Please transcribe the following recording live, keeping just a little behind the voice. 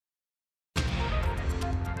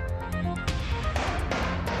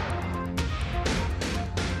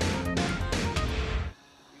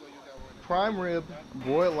prime rib,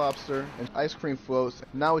 broiled lobster, and ice cream floats,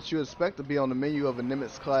 not what you expect to be on the menu of a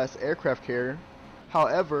Nimitz-class aircraft carrier.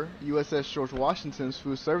 However, USS George Washington's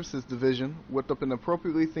Food Services Division whipped up an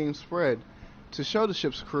appropriately themed spread to show the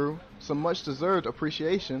ship's crew some much-deserved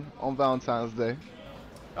appreciation on Valentine's Day.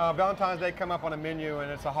 Valentine's Day come up on the menu, and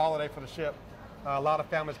it's a holiday for the ship. A lot of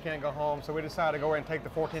families can't go home, so we decided to go ahead and take the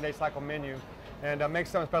 14-day cycle menu and make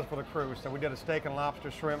something special for the crew. So we did a steak and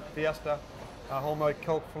lobster shrimp fiesta, homemade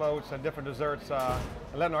Coke floats, and different desserts,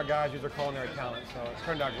 letting our guys use their culinary talent. So it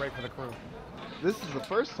turned out great for the crew. This is the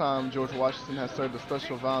first time George Washington has served a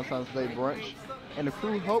special Valentine's Day brunch, and the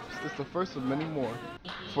crew hopes it's the first of many more.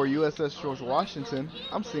 For USS George Washington,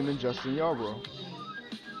 I'm Seaman Justin Yarbrough.